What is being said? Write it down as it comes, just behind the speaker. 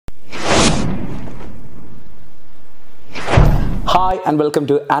Hi and welcome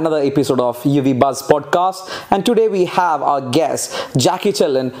to another episode of UWE Buzz podcast, and today we have our guest Jackie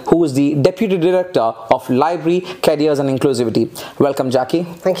Chelin, who is the Deputy Director of Library, Careers and Inclusivity. Welcome, Jackie.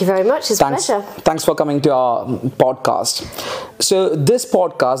 Thank you very much. It's a pleasure. Thanks for coming to our podcast. So this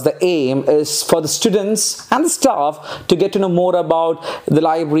podcast, the aim is for the students and the staff to get to know more about the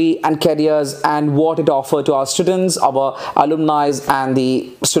library and careers and what it offers to our students, our alumni and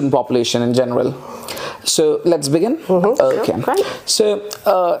the student population in general. So let's begin. Okay. Sure, great. So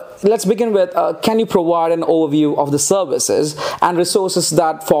let's begin with, can you provide an overview of the services and resources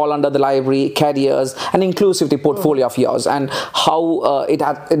that fall under the library, careers and inclusivity portfolio of yours, and how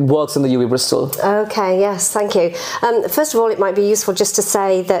it works in the UWE Bristol? Okay, yes, thank you. First of all, it might be useful just to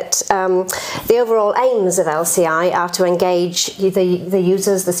say that the overall aims of LCI are to engage the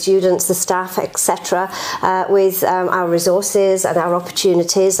users, the students, the staff, etc. With our resources and our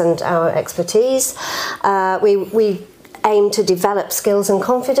opportunities and our expertise. We aim to develop skills and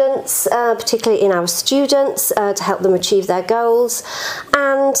confidence, particularly in our students, to help them achieve their goals,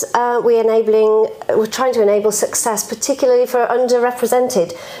 and we're trying to enable success, particularly for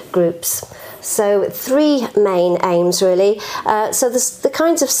underrepresented groups. So three main aims really. So the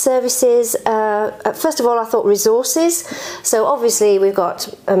kinds of services, first of all I thought resources. So obviously we've got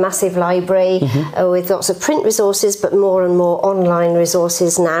a massive library with lots of print resources, but more and more online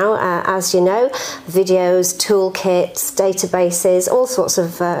resources now, as you know, videos, toolkits, databases, all sorts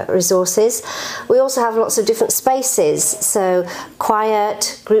of resources. We also have lots of different spaces, so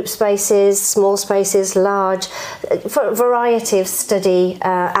quiet, group spaces, small spaces, large, for a variety of study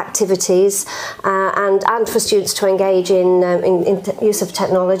activities. And for students to engage in use of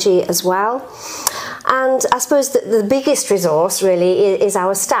technology as well. And I suppose the biggest resource really is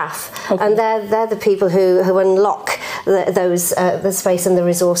our staff, and they're the people who unlock the space and the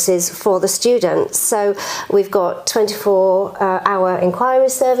resources for the students. So we've got 24-hour inquiry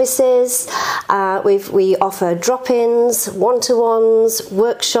services. We offer drop-ins, one-to-ones,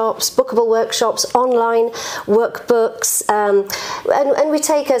 workshops, bookable workshops, online workbooks, and we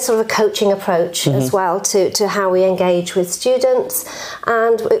take a sort of a coaching approach as well to how we engage with students.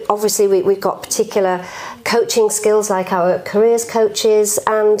 And obviously we've got particular coaching skills like our careers coaches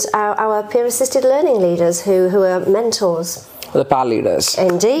and our peer-assisted learning leaders who are mentors. The PAL leaders.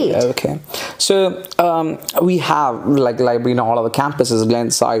 Indeed. Okay. So we have like library in all of the campuses,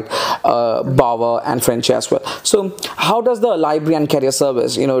 Glenside, Bower and French as well. So how does the library and career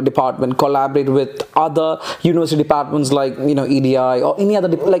service, department collaborate with other university departments like, EDI or any other,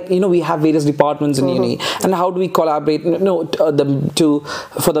 we have various departments in uni, and how do we collaborate, for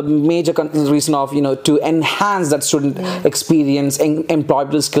the major reason of, to enhance that student experience,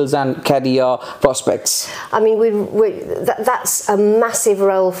 employable skills and career prospects? I mean, that's a massive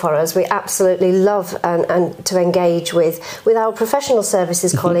role for us. We absolutely love and to engage with our professional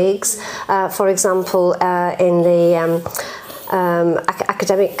services colleagues. For example, in the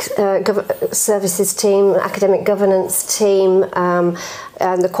academic services team, academic governance team, and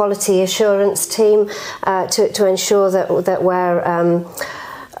the quality assurance team, to ensure that we're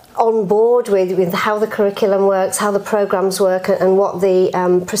on board with how the curriculum works, how the programs work, and what the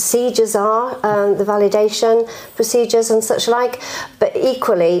procedures are, the validation procedures and such like. But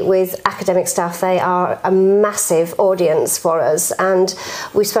equally with academic staff, they are a massive audience for us, and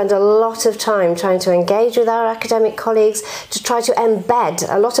we spend a lot of time trying to engage with our academic colleagues to try to embed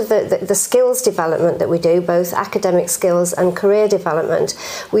a lot of the skills development that we do, both academic skills and career development.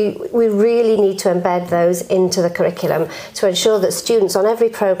 We really need to embed those into the curriculum to ensure that students on every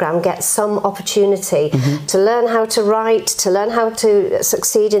programme get some opportunity to learn how to write, to learn how to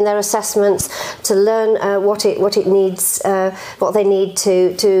succeed in their assessments, to learn what they need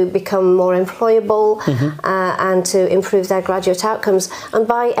to become more employable and to improve their graduate outcomes. And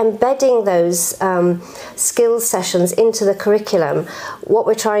by embedding those skills sessions into the curriculum, what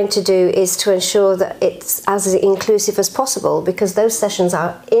we're trying to do is to ensure that it's as inclusive as possible, because those sessions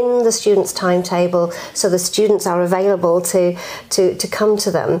are in the students' timetable, so the students are available to come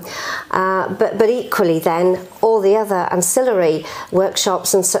to them. But equally then, all the other ancillary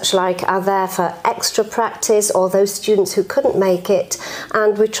workshops and such like are there for extra practice, or those students who couldn't make it,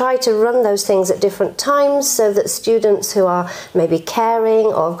 and we try to run those things at different times so that students who are maybe caring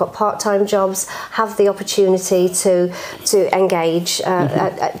or have got part-time jobs have the opportunity to engage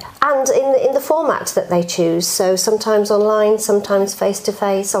and in the format that they choose, so sometimes online, sometimes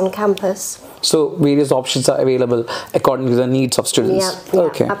face-to-face on campus. So various options are available according to the needs of students. Yeah,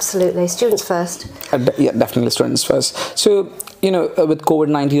 okay. Absolutely. Students first. Yeah, definitely students first. So with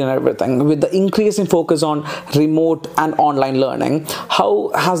COVID-19 and everything, with the increase in focus on remote and online learning,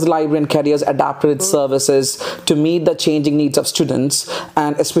 how has the library and careers adapted its services to meet the changing needs of students,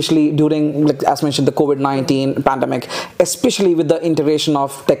 and especially during, like as mentioned, the COVID-19 pandemic, especially with the integration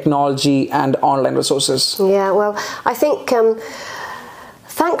of technology and online resources? Yeah, well, I think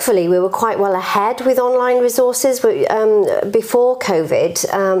thankfully we were quite well ahead with online resources before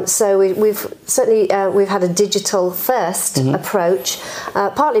COVID. So we've certainly we've had a digital first approach,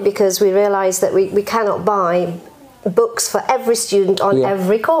 partly because we realised that we cannot buy books for every student on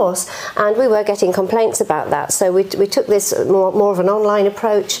every course, and we were getting complaints about that, so we took this more of an online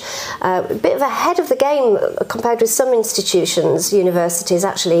approach, a bit of ahead of the game compared with some institutions, universities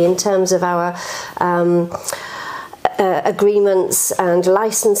actually, in terms of our agreements and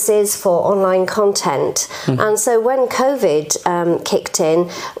licenses for online content. And so when COVID kicked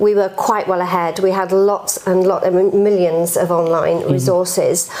in, we were quite well ahead. We had millions of online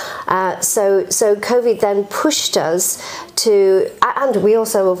resources. So COVID then pushed us to, and we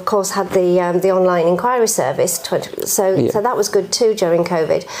also of course had the online inquiry service, so that was good too during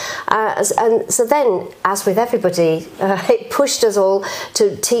COVID. And so then, as with everybody, it pushed us all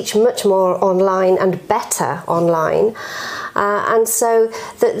to teach much more online and better online. And so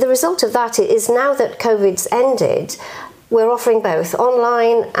the result of that is, now that COVID's ended, we're offering both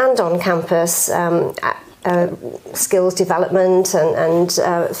online and on campus skills development and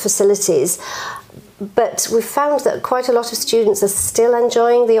facilities. But we've found that quite a lot of students are still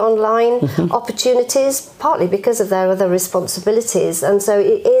enjoying the online opportunities, partly because of their other responsibilities, and so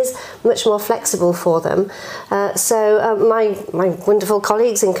it is much more flexible for them. So my wonderful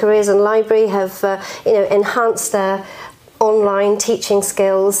colleagues in Careers and Library have enhanced their online teaching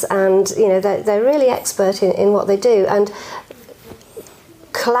skills, and they're really expert in what they do, and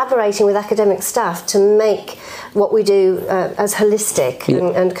collaborating with academic staff to make what we do as holistic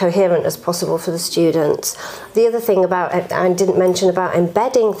and coherent as possible for the students. The other thing I didn't mention about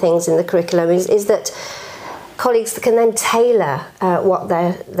embedding things in the curriculum is that colleagues can then tailor what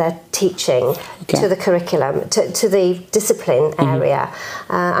they're teaching to the curriculum, to the discipline area.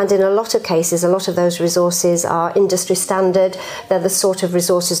 And in a lot of cases, a lot of those resources are industry standard. They're the sort of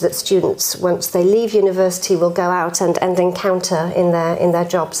resources that students, once they leave university, will go out and encounter in their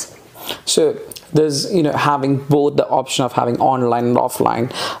jobs. So there's, having both the option of having online and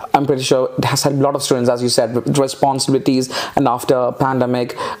offline. I'm pretty sure it has helped a lot of students, as you said, with responsibilities, and after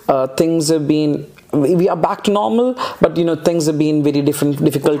pandemic, things have been, we are back to normal, but things have been very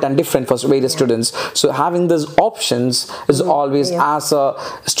difficult and different for various students. So having these options is always, as a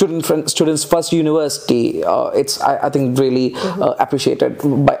student's first university, it's I think really appreciated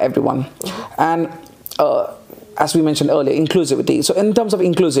by everyone. And as we mentioned earlier, inclusivity. So in terms of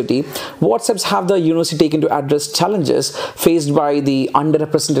inclusivity, what steps have the university taken to address challenges faced by the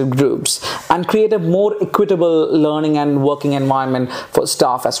underrepresented groups and create a more equitable learning and working environment for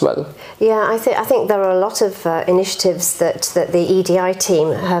staff as well? Yeah, I think there are a lot of initiatives that the EDI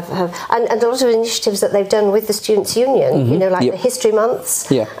team have and a lot of initiatives that they've done with the Students' Union, like the History Months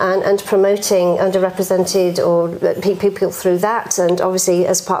and promoting underrepresented or people through that. And obviously,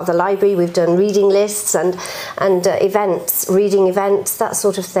 as part of the library, we've done reading lists and events, reading events, that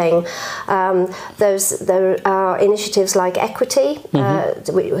sort of thing. There are initiatives like Equity,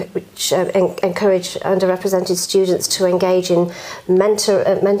 which encourage underrepresented students to engage in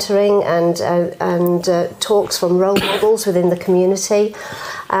mentoring and talks from role models within the community.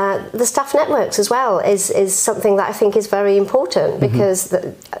 The staff networks as well is something that I think is very important, because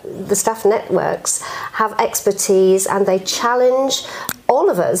the staff networks have expertise and they challenge all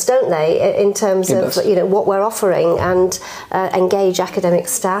of us, don't they, in terms of what we're offering, and engage academic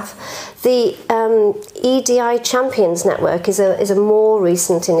staff. The EDI Champions Network is a more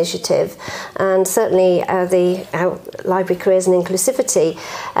recent initiative, and certainly our Library Careers and Inclusivity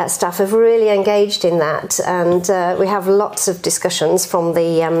staff have really engaged in that, and we have lots of discussions from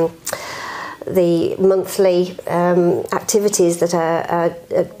the monthly activities that are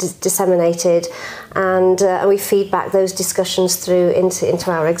disseminated, and we feed back those discussions through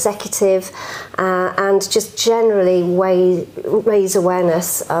into our executive, and just generally raise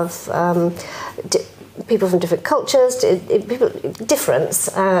awareness of people from different cultures, difference,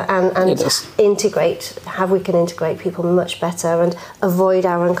 and integrate, how we can integrate people much better and avoid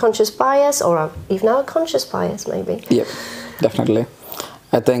our unconscious bias, or even our conscious bias maybe. Yep, definitely.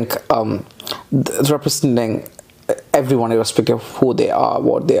 I think representing everyone, irrespective of who they are,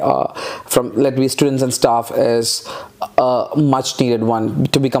 what they are, from let be students and staff, is a much needed one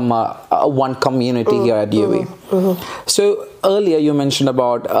to become a one community here at UWE. So earlier you mentioned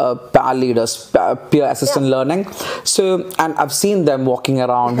about PAL leaders, peer assistant learning. So, and I've seen them walking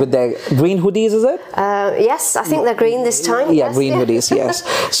around with their green hoodies, is it? Yes, I think they're green this time. Yeah, yes, green hoodies, yes.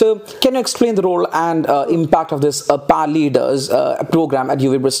 So, can you explain the role and impact of this PAL leaders program at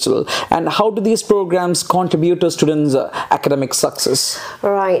UWE Bristol, and how do these programs contribute to students' academic success?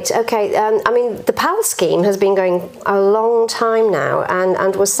 Right, okay. I mean, the PAL scheme has been going a long time now,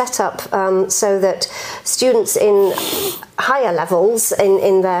 and was set up so that students in higher levels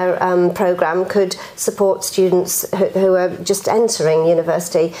in their programme could support students who are just entering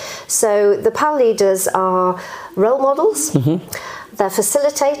university. So the PAL leaders are role models, they're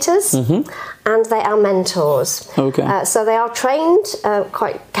facilitators, and they are mentors. Okay. So they are trained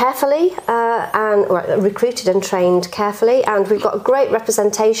quite carefully and recruited and trained carefully, and we've got a great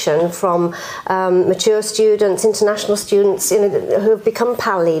representation from mature students, international students, who have become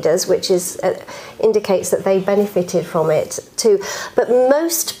PAL leaders, which is indicates that they benefited from it too. But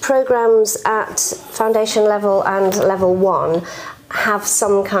most programmes at foundation level and level 1 have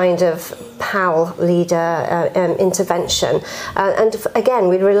some kind of PAL leader intervention, and again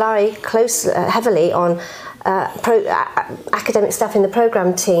we rely heavily on academic staff in the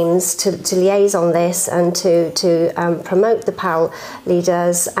programme teams to liaise on this and to promote the PAL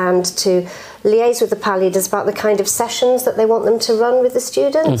leaders and to liaise with the PAL leaders about the kind of sessions that they want them to run with the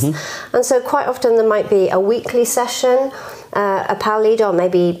students. And so quite often there might be a weekly session, a PAL leader or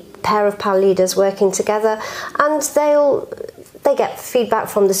maybe a pair of PAL leaders working together, and they get feedback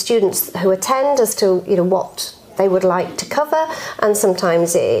from the students who attend as to what they would like to cover, and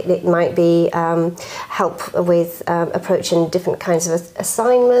sometimes it might be help with approaching different kinds of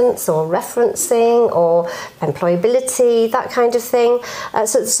assignments or referencing or employability, that kind of thing.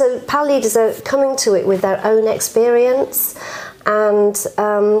 So PAL leaders are coming to it with their own experience and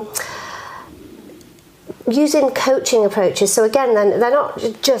using coaching approaches. So again, then they're not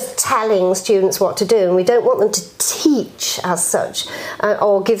just telling students what to do, and we don't want them to teach as such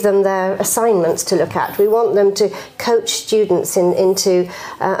or give them their assignments to look at. We want them to coach students into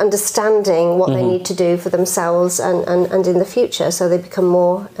understanding what they need to do for themselves and in the future, so they become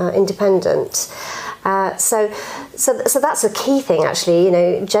more independent. So that's a key thing, actually,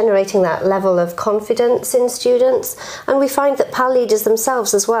 generating that level of confidence in students. And we find that PAL leaders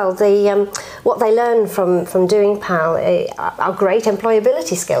themselves as well, what they learn from doing PAL are great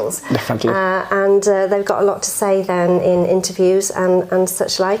employability skills. Definitely. And they've got a lot to say then in interviews and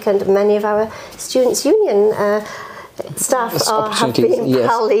such like. And many of our Students' Union staff have been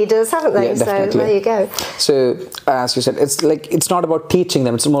PAL leaders, haven't they? Yeah, so there you go. So as you said, it's not about teaching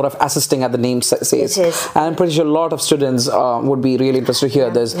them, it's more of assisting, as the name says. It is. And I'm pretty sure a lot of students would be really interested to hear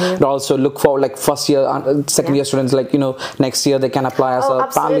this. But also look for first year and second year students, next year they can apply as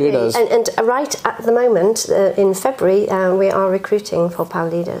PAL leaders. And right at the moment, in February, we are recruiting for PAL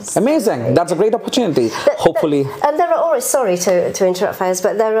leaders. Amazing. That's a great opportunity. Hopefully. And there are always, sorry to interrupt, Faiz,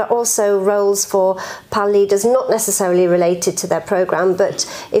 but there are also roles for PAL leaders, not necessarily related to their programme, but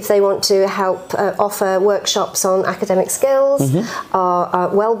if they want to help offer workshops on academic skills or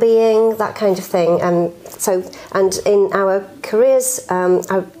well-being, that kind of thing. And in our careers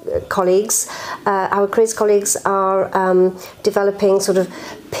colleagues are developing sort of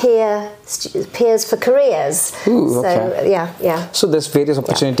peers for careers. Ooh, so okay. yeah. So there's various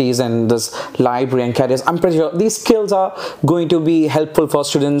opportunities in this library and careers. I'm pretty sure these skills are going to be helpful for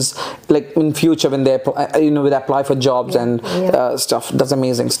students in future when they when they apply for jobs and stuff. That's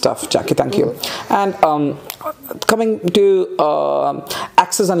amazing stuff, Jackie. Thank you. And coming to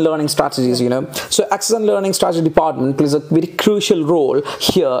access and learning strategies, so access and learning strategy department plays a very crucial role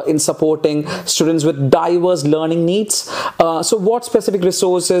here in supporting students with diverse learning needs. So what specific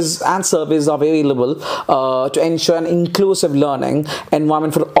resources and services are available to ensure an inclusive learning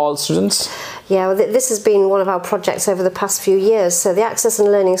environment for all students? Yeah, well, this has been one of our projects over the past few years. So the Access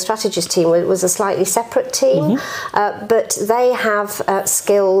and Learning Strategies team was a slightly separate team, but they have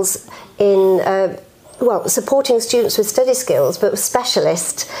skills in supporting students with study skills, but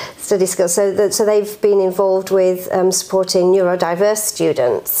specialist study skills. So they've been involved with supporting neurodiverse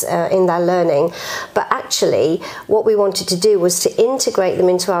students in their learning. But actually, what we wanted to do was to integrate them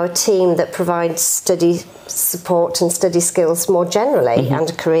into our team that provides study support and study skills more generally,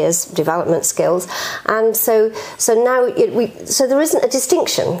 and careers development skills. And so now there isn't a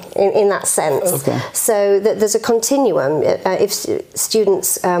distinction in that sense. Okay. So that there's a continuum. If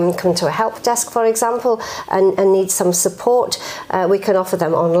students come to a help desk, for example, level and need some support, we can offer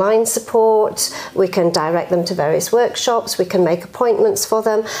them online support, we can direct them to various workshops, we can make appointments for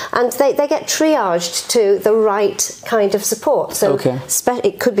them, and they get triaged to the right kind of support. So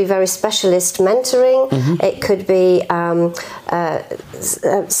it could be very specialist mentoring, it could be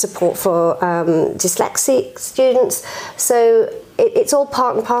support for dyslexic students. So it's all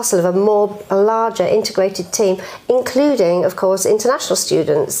part and parcel of a larger integrated team, including, of course, international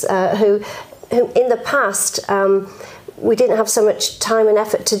students who in the past we didn't have so much time and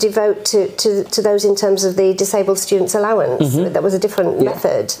effort to devote to those in terms of the disabled students allowance. That was a different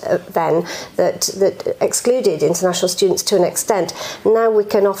method then that excluded international students to an extent. Now we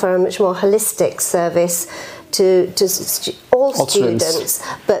can offer a much more holistic service to all students,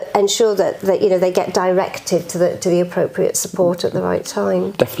 but ensure that they get directed to the appropriate support at the right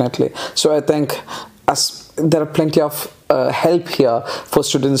time. Definitely. So I think there are plenty of help here for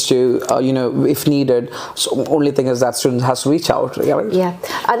students to, if needed. So only thing is that students has to reach out. Right? Yeah,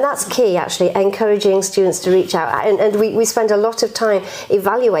 and that's key actually, encouraging students to reach out. And we spend a lot of time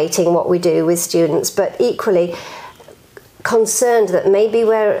evaluating what we do with students, but equally concerned that maybe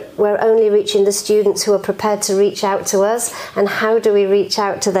we're only reaching the students who are prepared to reach out to us, and how do we reach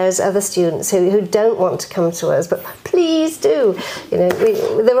out to those other students who don't want to come to us, but please do.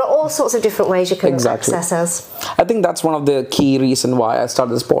 There are all sorts of different ways you can access us. I think that's one of the key reasons why I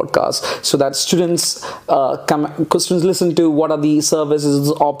started this podcast, so that students students listen to what are the services,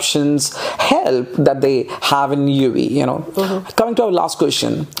 options, help that they have in UWE. Coming to our last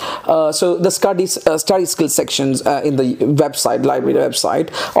question, so the study skills sections in the library website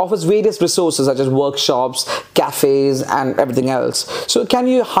offers various resources such as workshops, cafes, and everything else. So can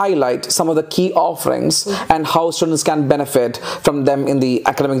you highlight some of the key offerings and how students can benefit from them in the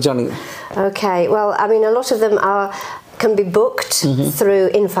academic journey? Okay, well, I mean, a lot of them can be booked through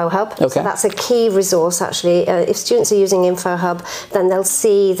InfoHub. So that's a key resource actually. If students are using InfoHub, then they'll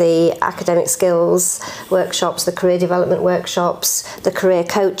see the academic skills workshops, the career development workshops, the career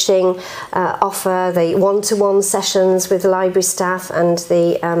coaching offer, the one-to-one sessions with library staff and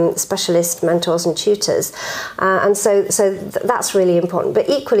the specialist mentors and tutors. And so that's really important. But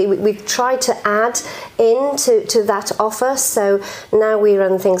equally, we've tried to add into that offer. So now we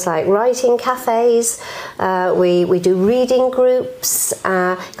run things like writing cafes, we do reading groups,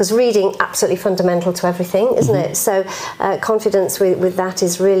 because reading absolutely fundamental to everything, isn't it? So confidence with that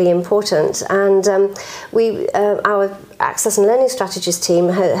is really important. And our Access and Learning Strategies team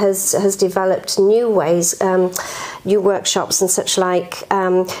has developed new ways, new workshops and such like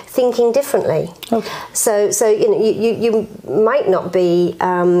thinking differently. So you might not be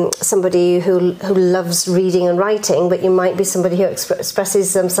somebody who loves reading and writing, but you might be somebody who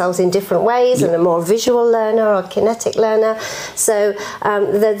expresses themselves in different ways and a more visual learner or kinetic learner. So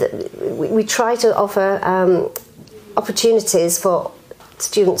we try to offer opportunities for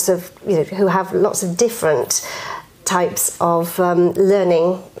students who have lots of different types of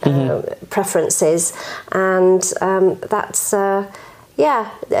learning preferences, and that's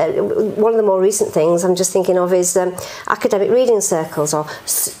one of the more recent things I'm just thinking of is academic reading circles, or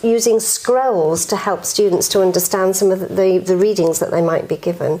using scrolls to help students to understand some of the readings that they might be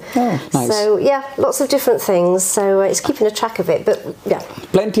given. Nice. So yeah, lots of different things. So it's keeping a track of it, but yeah.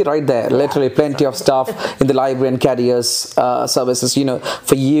 Plenty right there, literally plenty of stuff in the library and careers services,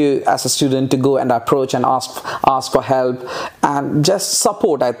 for you as a student to go and approach and ask for help and just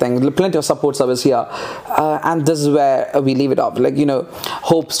support. I think plenty of support service here, and this is where we leave it off.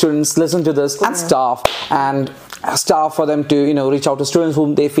 Hope students listen to this, and staff for them to reach out to students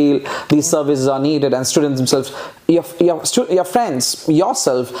whom they feel these services are needed, and students themselves, your friends,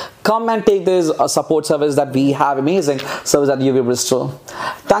 yourself, come and take this support service that we have, amazing service at UWE Bristol.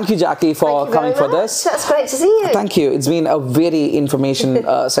 Thank you, Jackie, for coming for this. That's great to see you. Thank you. It's been a very information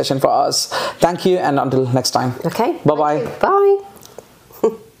session for us. Thank you, and until next time. Okay. Bye-bye. Bye.